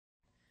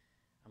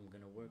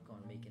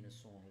on making a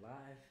song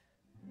live.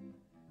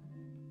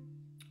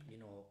 You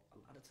know, a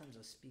lot of times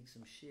I speak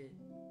some shit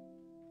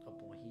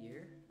up on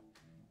here,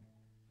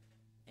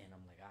 and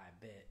I'm like, I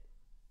bet.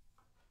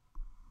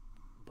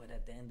 But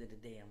at the end of the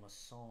day, I'm a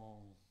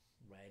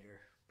songwriter,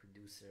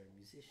 producer,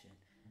 musician.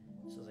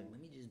 So I was like,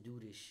 let me just do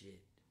this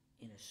shit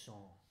in a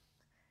song.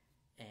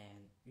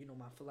 And, you know,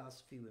 my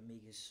philosophy with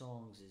making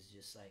songs is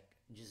just like,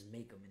 just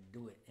make them and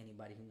do it.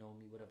 Anybody who know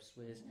me, what up,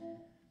 Swizz?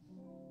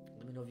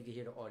 Let me know if you can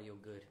hear the audio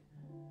good.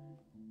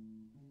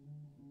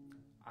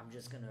 I'm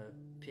just going to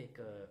pick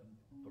a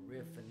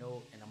riff, a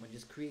note, and I'm going to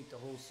just create the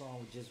whole song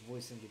with just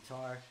voice and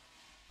guitar.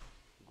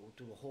 Go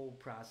through the whole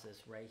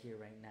process right here,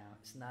 right now.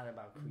 It's not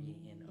about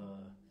creating,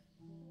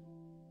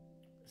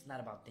 it's not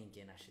about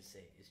thinking, I should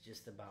say. It's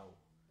just about,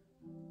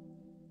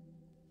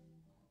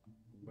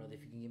 brother,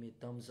 if you can give me a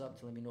thumbs up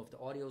to let me know if the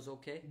audio's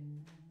okay,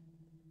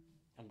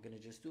 I'm going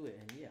to just do it.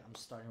 And yeah, I'm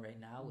starting right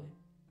now with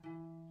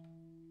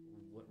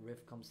what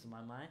riff comes to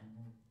my mind.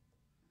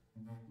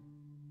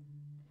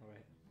 All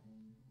right.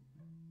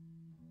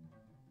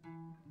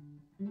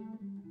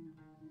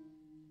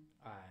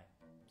 Alright,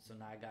 so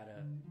now I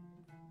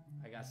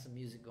got some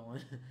music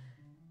going.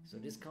 So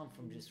this comes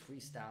from just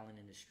freestyling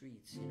in the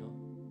streets, you know.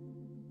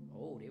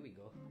 Oh, there we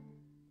go.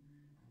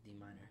 D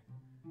minor.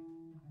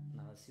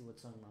 Now let's see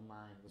what's on my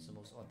mind. What's the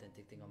most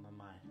authentic thing on my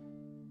mind?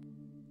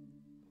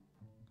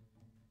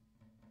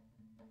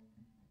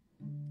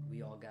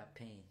 We all got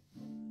pain.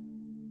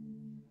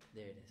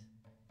 There it is.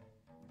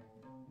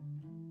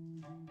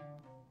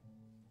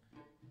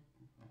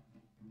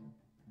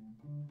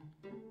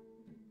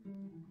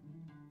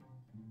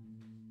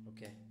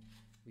 Okay,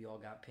 we all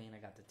got pain. I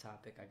got the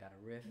topic. I got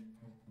a riff.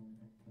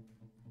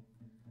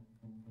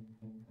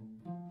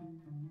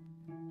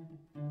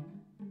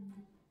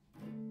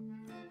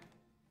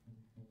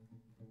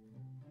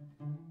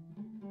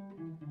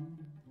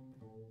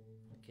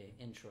 Okay,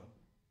 intro.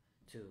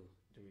 2,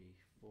 3,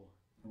 4.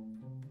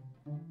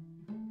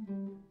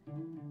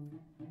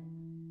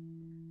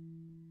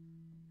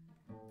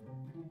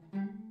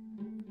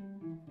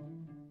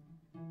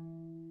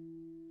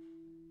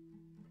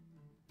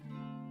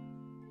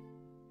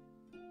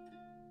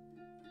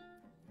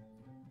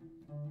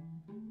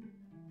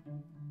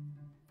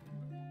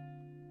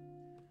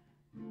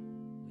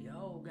 We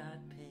all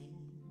got pain.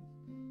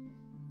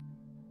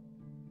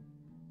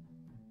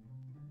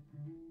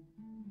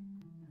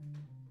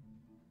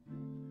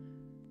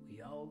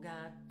 We all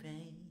got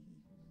pain.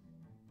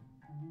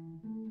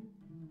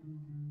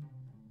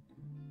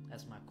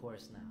 That's my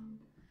chorus now.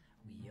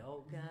 We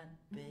all got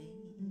pain.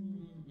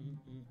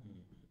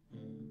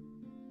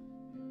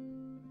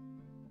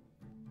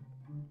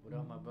 What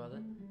up, my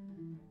brother?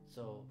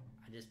 So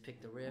I just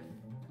picked a riff.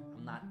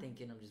 I'm not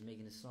thinking, I'm just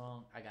making a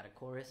song. I got a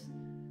chorus.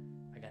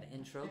 I got an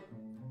intro.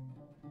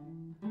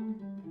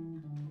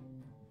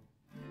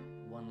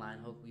 One line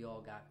hook, we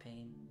all got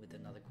pain, with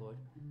another chord.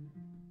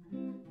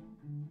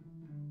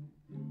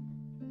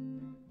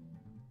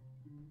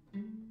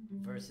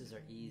 Verses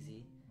are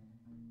easy.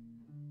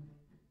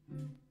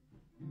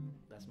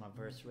 That's my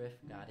verse riff,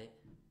 got it.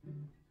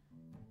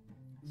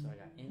 So I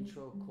got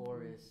intro,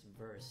 chorus,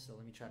 verse. So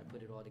let me try to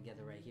put it all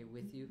together right here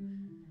with you.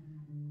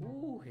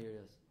 Ooh, here it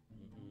is.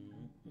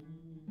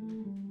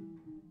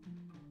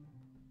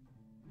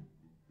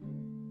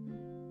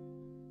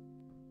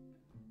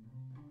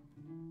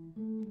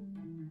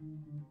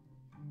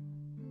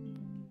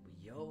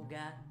 We all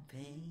got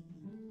pain.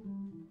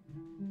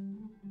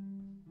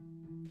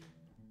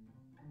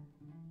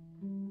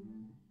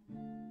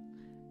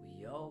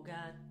 We all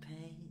got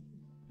pain.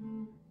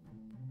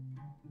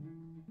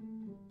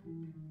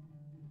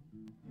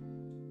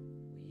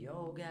 We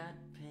all got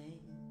pain.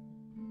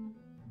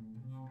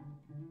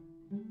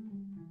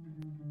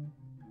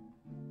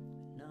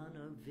 None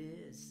of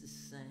it's the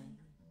same.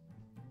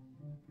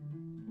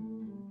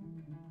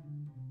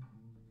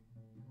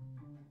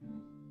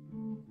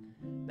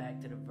 Back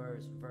to the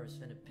verse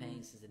for the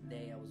pain. Since the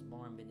day I was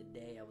born, been the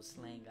day I was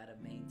slain. Gotta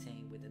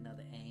maintain with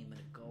another aim and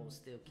a goal.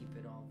 Still keep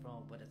it on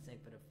front, but I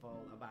think for the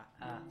fall. About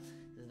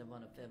this is the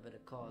one of favor the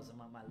cause.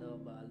 I'm on my little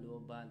by,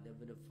 live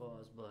with the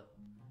falls, but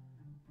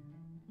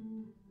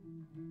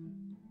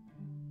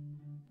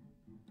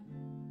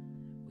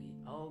we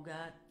all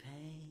got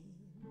pain.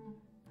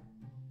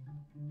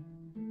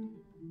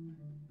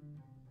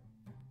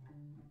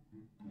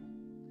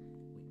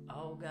 We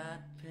all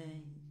got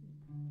pain.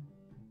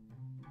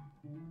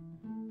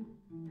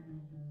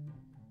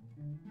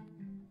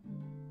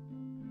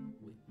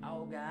 We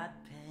all got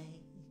pain.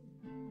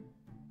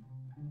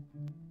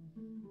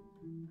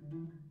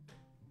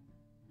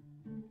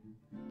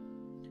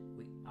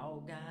 We all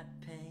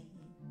got pain.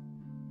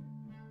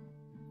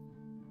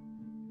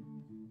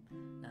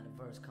 Now the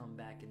verse come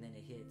back and then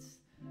it hits.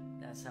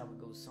 That's how it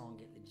goes, song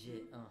get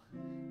legit.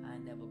 I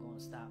ain't never gonna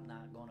stop,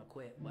 not gonna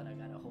quit, but I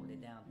gotta hold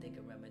it down, think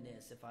and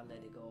reminisce. If I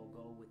let it go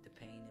with the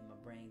pain in my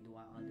brain. Do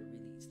I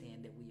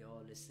understand that we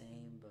all the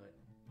same? But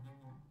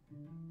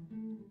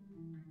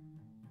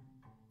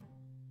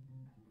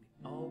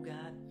we all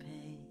got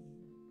pain.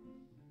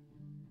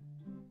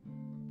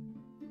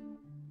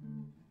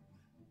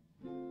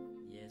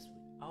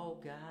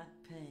 got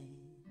pain.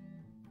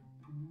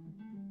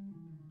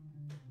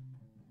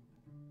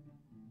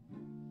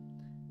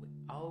 We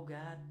all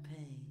got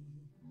pain.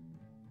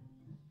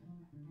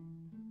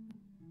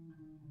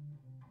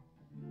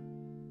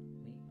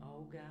 We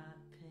all got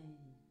pain.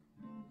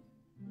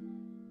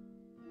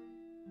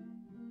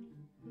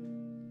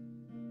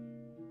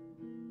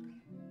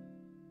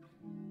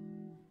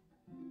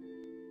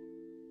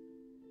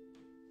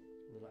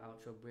 Little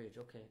outro bridge.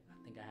 Okay,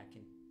 I think I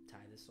can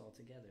tie this all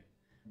together.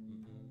 We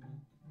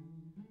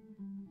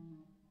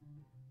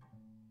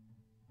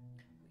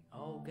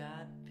all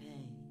got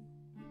pain.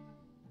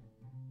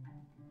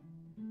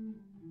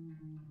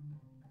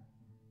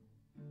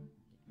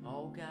 We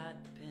all got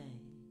pain.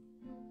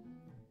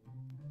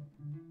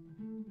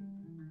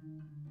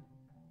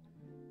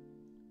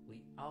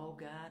 We all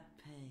got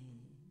pain.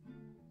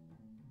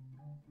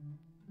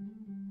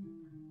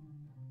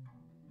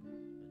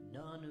 But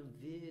none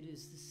of it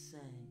is the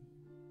same.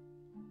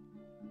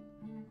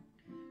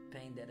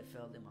 Pain that I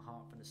felt in my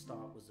heart from the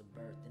start was a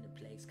birth in a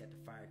place. Got the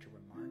fire to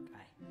remark.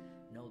 I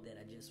know that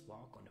I just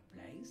walk on the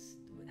place.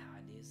 Do it how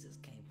it is. This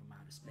came from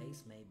outer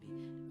space. Maybe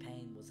the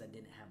pain was I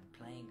didn't have a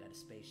plane. Got a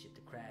spaceship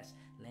to crash.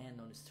 Land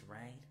on this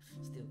terrain.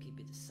 Still keep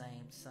it the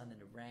same. Sun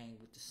and the rain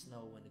with the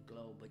snow and the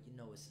glow. But you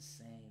know it's the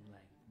same.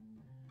 Like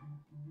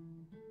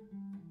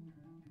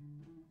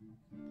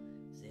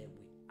said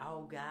we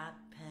all got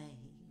pain.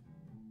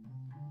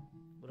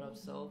 What up,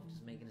 soul?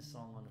 Just making a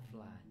song on the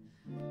fly.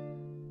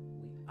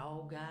 We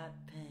all got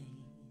pain.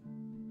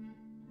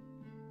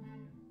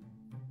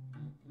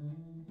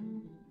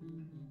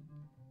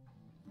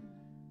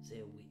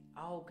 Said we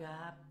all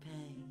got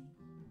pain.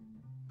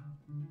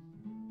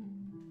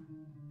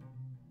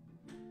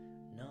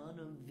 None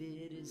of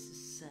it is the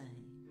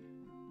same.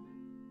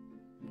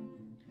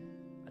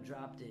 I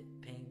dropped it,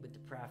 pain with the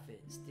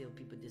profit. Still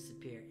people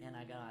disappear and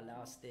I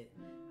lost it.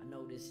 I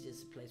know this is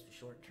just a place for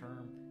short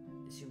term.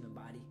 This human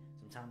body,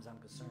 sometimes I'm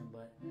concerned,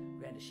 but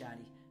grab the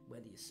shotty.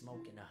 Whether you're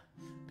smoking,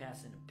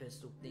 passing a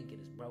pistol, thinking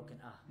it's broken,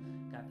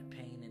 got the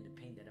pain and the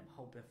pain that I'm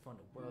hoping from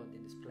the world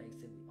in this place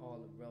that we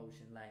all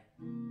erosion like.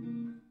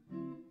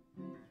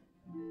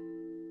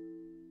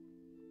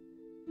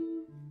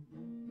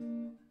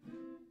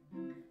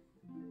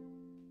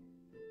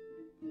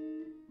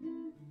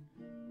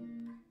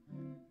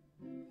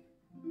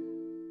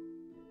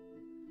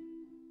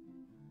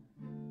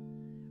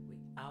 We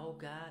all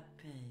got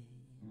pain.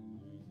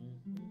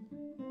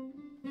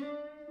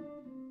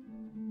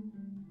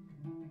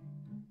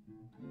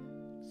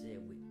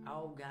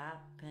 All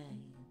got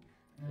pain.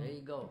 There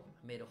you go.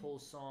 I made a whole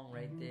song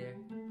right there.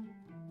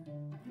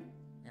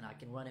 And I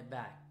can run it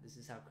back. This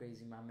is how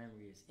crazy my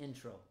memory is.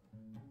 Intro.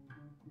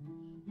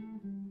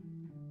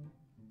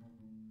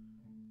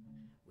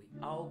 We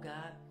all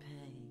got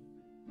pain.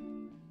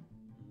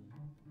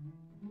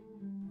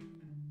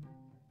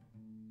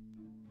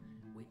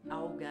 We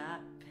all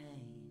got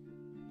pain.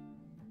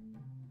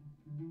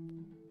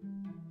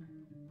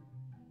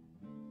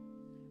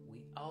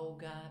 We all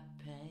got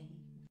pain.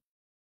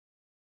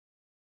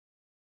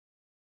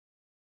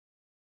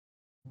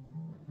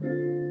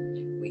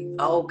 We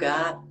all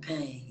got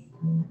pain.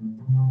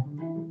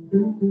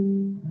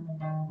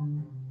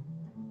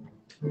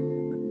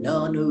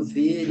 None of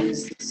it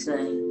is the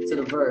same. To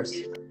the verse.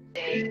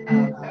 Pain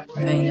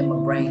in my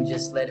brain,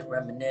 just let it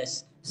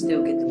reminisce.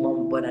 Still get the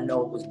moment, but I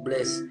know it was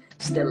bliss.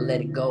 Still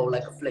let it go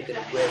like a flick of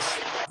the wrist.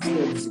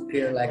 Still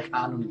disappear like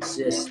I don't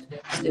exist.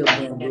 Still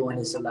been doing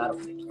this a lot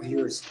of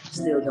years.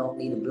 Still don't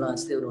need a blunt,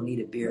 still don't need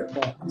a beer.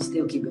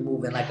 Still keep it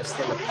moving like I'm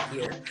still up in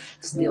here.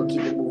 Still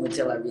keep it moving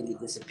till I really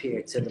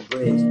disappear. To the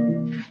bridge.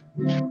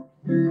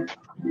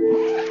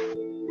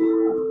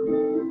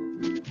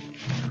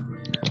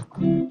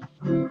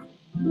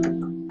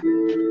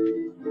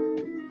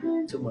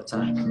 Two more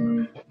times.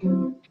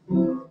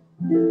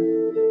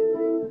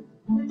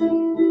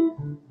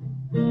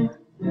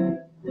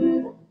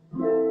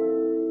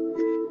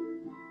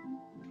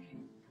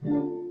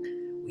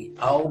 We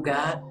all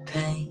got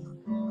pain.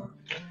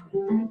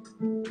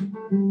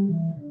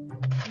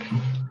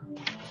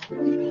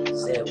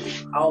 Said we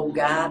all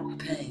got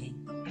pain.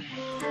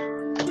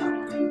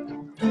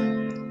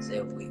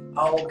 Said we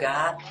all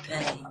got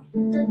pain.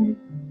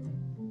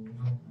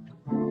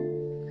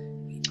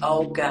 We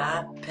all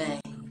got pain.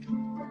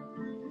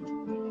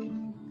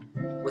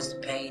 What's the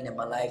pain in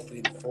my life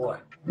really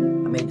for? I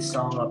made the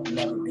song up,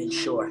 never been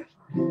sure.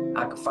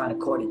 I could find a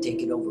chord and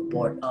take it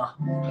overboard,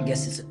 I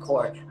guess it's a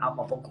chord, out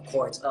my vocal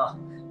cords,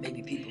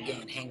 maybe people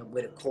getting hang up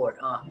with a chord,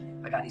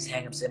 I got these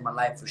hang-ups in my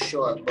life for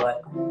sure,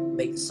 but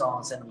make the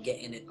songs and I'm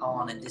getting it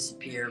on and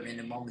disappear in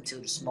a moment till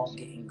the smoke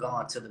getting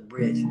gone. To the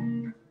bridge.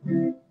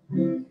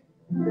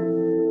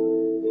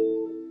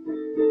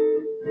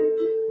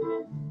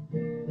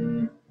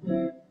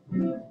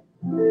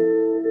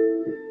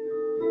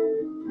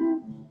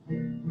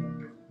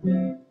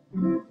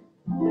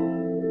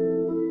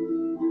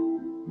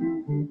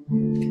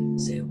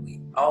 Said we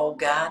all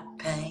got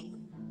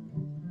pain.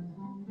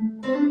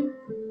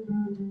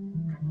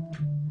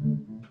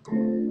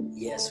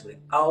 Yes, we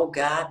all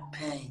got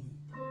pain.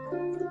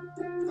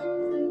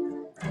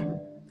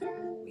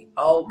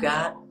 all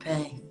got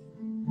pain.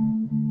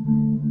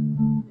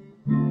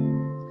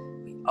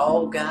 We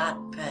all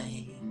got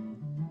pain.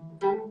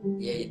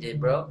 Yeah, you did,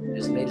 bro. You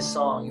just made a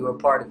song. You were a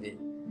part of it.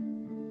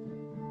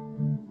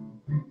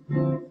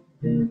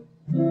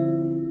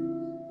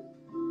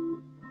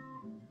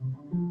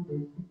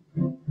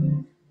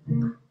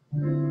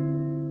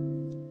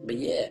 But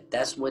yeah,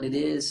 that's what it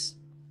is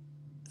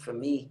for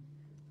me.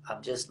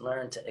 I've just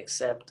learned to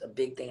accept. A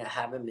big thing I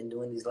haven't been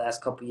doing these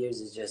last couple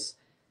years is just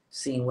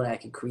seeing what I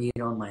could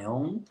create on my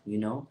own. You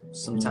know,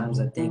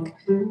 sometimes I think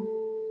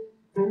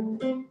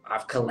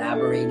I've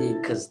collaborated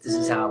because this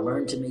is how I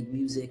learned to make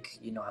music.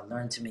 You know, I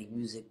learned to make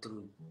music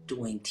through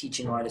doing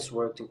teaching artist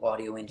work, through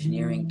audio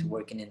engineering, to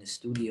working in the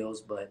studios.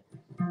 But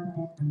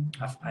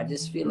I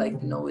just feel like,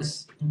 you know,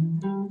 it's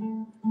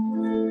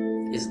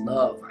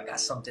love. I got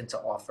something to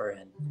offer,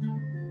 and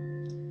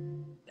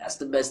that's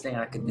the best thing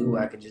I could do.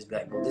 I could just be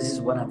like, well, this is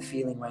what I'm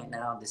feeling right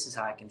now. This is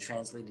how I can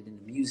translate it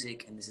into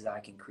music, and this is how I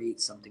can create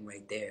something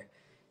right there.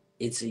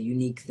 It's a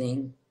unique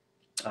thing.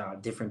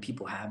 Different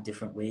people have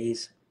different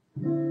ways.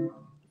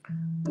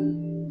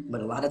 But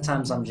a lot of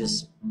times I'm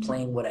just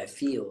playing what I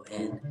feel,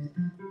 and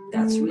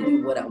that's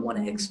really what I want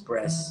to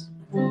express.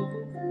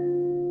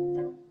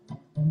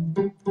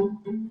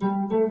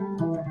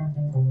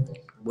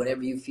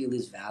 Whatever you feel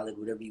is valid,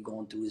 whatever you're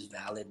going through is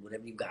valid,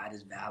 whatever you got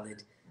is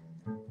valid.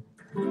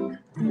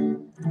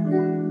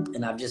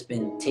 And I've just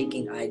been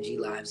taking IG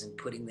lives and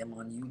putting them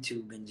on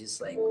YouTube and just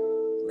like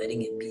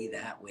letting it be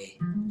that way.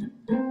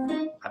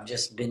 I've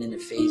just been in a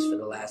phase for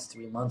the last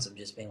 3 months of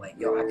just being like,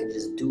 yo, I can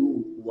just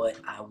do what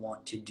I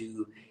want to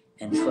do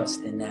and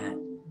trust in that.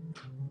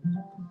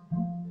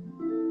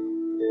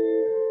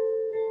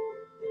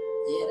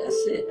 Yeah,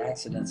 that's it.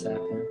 Accidents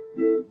happen.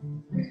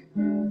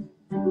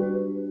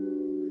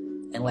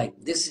 And like,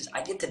 this is,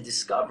 I get to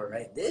discover,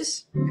 right?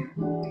 This, I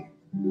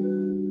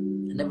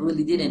never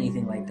really did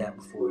anything like that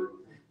before.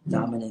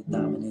 Dominant.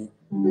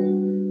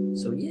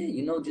 So yeah,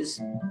 you know,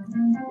 just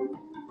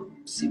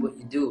see what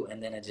you do.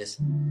 And then I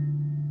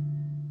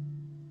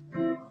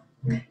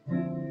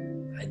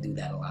do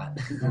that a lot.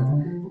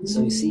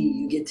 So you see,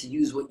 you get to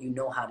use what you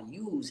know how to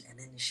use, and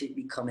then the shit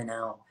be coming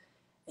out,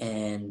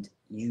 and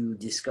you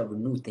discover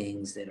new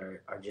things that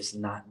are just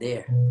not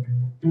there.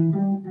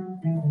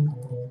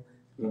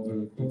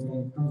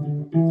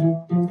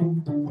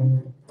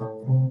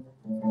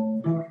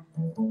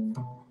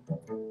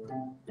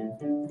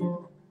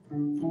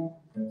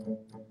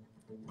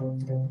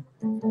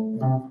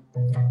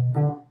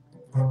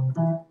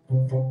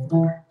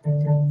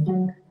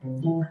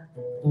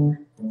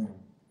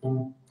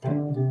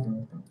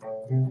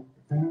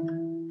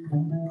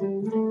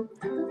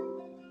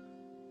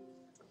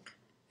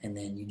 And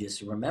then you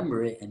just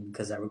remember it, and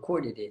because I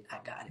recorded it, I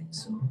got it.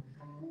 So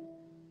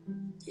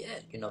yeah,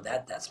 you know,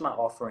 that's my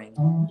offering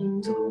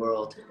to the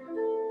world.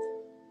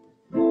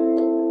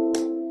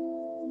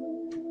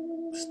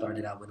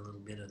 Started out with a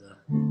little bit of the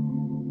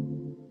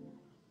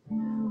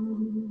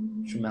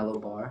tremolo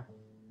bar.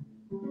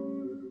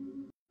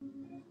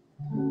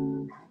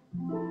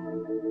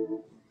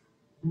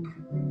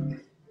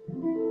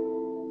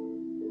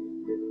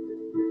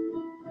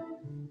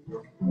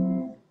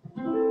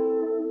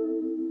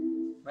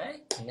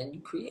 Right? And then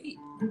you create.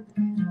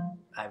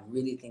 I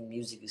really think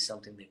music is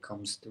something that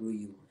comes through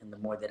you, and the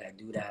more that I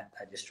do that,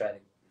 I just try to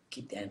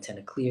keep the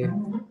antenna clear.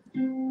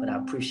 But I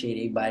appreciate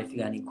everybody. If you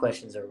got any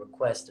questions or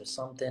requests or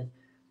something,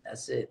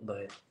 that's it.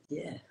 But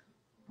yeah,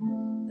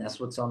 that's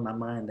what's on my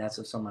mind. That's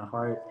what's on my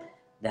heart.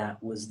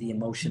 That was the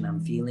emotion I'm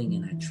feeling,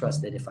 and I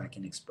trust that if I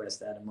can express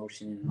that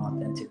emotion in an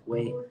authentic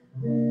way,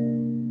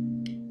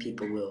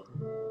 people will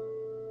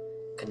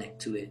connect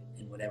to it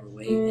in whatever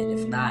way. And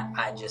if not,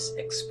 I just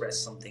express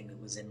something that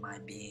was in my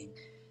being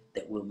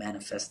that will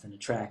manifest in a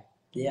track.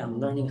 Yeah, I'm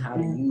learning how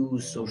to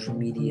use social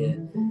media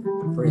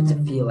for it to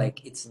feel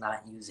like it's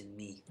not using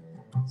me.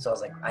 So I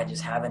was like, I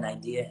just have an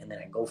idea and then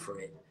I go for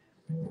it.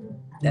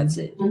 That's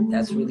it.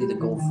 That's really the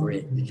goal for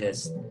it. To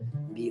just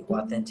be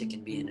authentic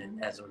and be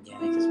as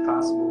organic as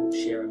possible.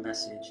 Share a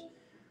message.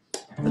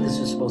 But this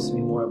was supposed to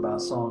be more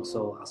about songs,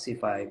 so I'll see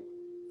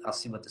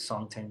what the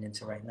song turned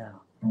into right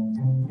now.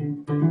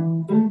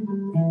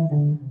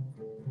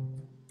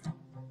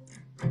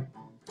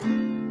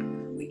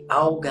 We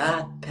all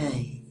got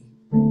pain.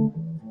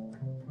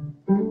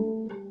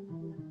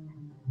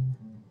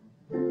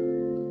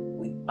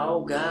 We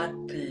all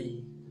got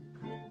pain.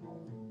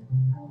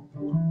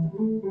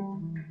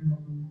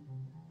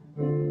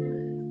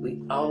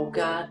 We all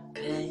got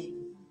pain.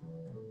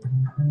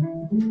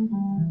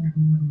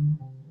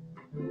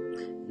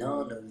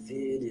 None of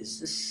it is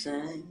the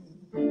same.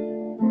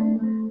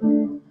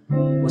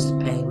 What's the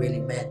pain really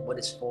meant? What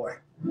it's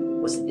for?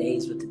 What's the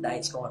days with the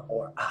nights going?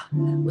 Or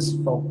what's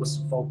the folk, what's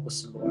the folk,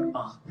 what's the Lord?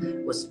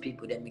 What's the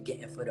people that been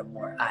getting for the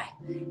more? I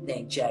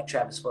thank Jack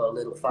Travis for a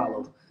little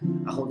follow.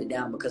 I hold it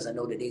down because I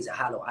know the days are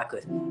hollow. I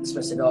could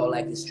express it all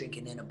like this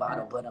drinking in a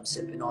bottle, but I'm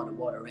sipping on the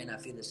water and I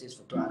feel this is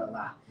for throttle.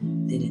 I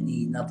didn't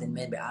need nothing,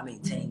 maybe I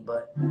maintain,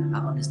 but I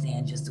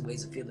understand just the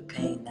ways I feel the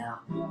pain now.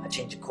 I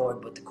change a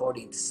chord, but the chord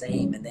ain't the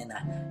same, and then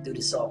I do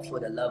this all for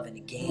the love and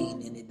the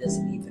gain, and it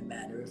doesn't even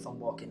matter if I'm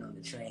walking on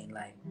the train.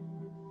 Like,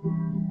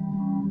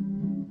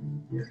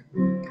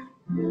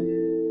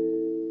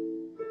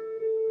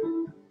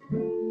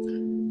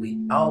 we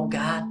all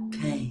got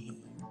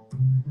pain.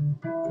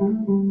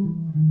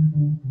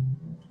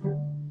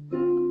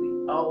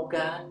 We all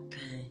got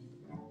pain.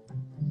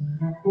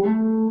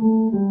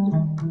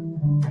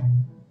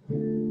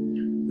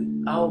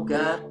 We all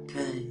got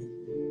pain.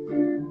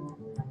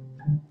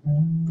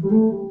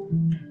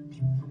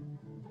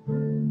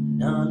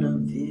 None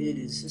of it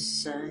is the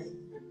same.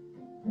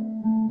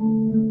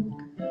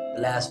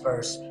 The last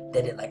verse,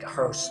 did it like a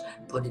hearse,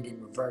 put it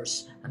in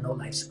reverse. I know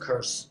life's a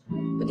curse,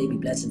 but they be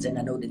blessings, and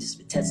I know that it's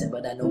been testing,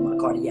 but I know my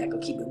cardiac will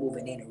keep it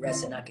moving, ain't it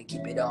resting. I can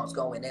keep it on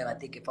going there. I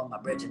think if I'm my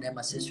brethren and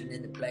my sister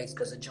in the place,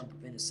 cause I jump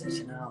up in the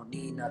session, I don't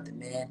need nothing,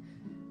 man.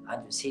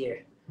 I'm just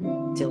here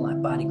till my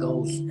body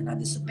goes and I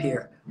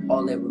disappear.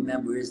 All I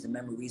remember is the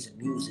memories of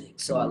music,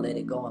 so I let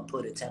it go and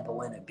put a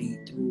tempo and a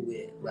beat through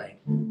it.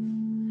 Like,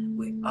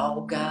 we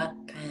all got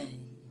pain.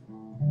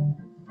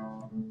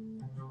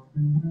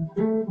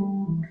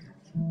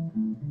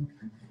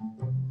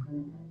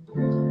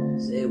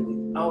 Say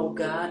we all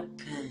got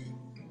pain.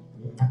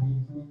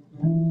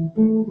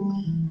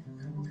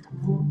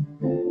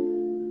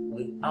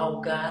 We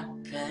all got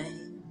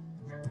pain.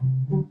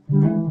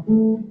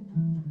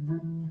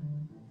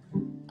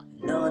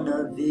 None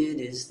of it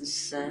is the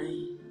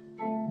same.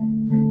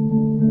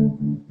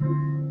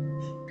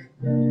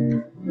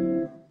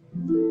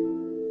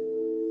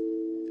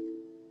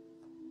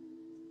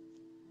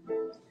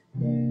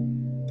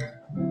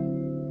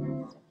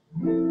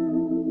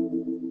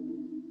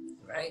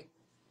 Right?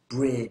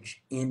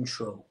 Bridge,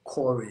 intro,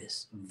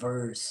 chorus,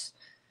 verse,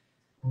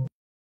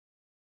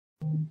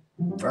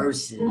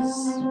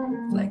 verses.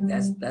 Like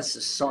that's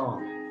a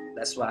song.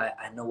 That's why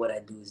I know what I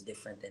do is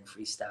different than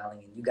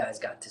freestyling, and you guys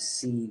got to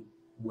see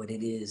what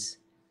it is.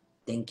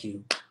 Thank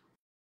you.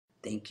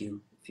 Thank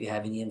you. If you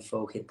have any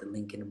info, hit the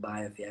link in the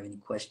bio. If you have any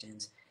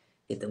questions,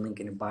 hit the link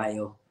in the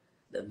bio.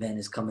 The event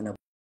is coming up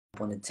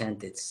on the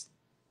 10th. It's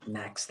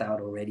maxed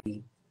out already.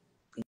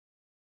 You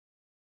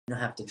don't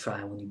have to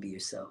try when you be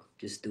yourself.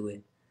 Just do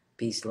it.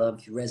 Peace, love.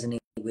 If you resonate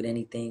with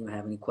anything or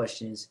have any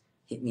questions,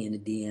 hit me in the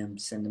DM,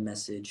 send a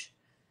message.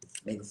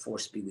 May the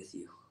force be with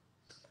you.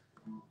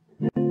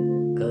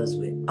 Cause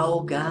we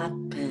all got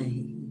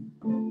pain,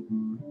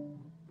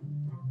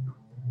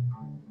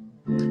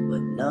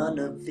 but none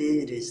of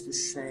it is the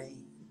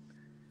same.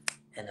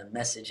 And a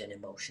message and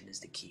emotion is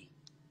the key.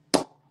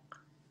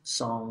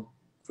 Song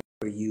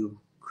for you,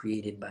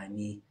 created by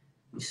me.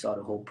 You saw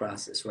the whole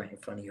process right in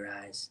front of your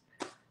eyes.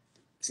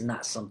 It's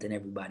not something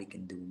everybody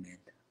can do, man.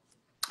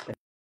 But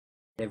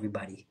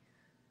everybody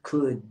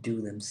could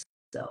do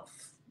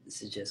themselves.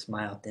 This is just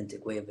my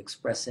authentic way of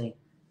expressing.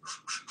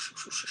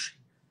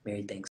 Merry Thanksgiving.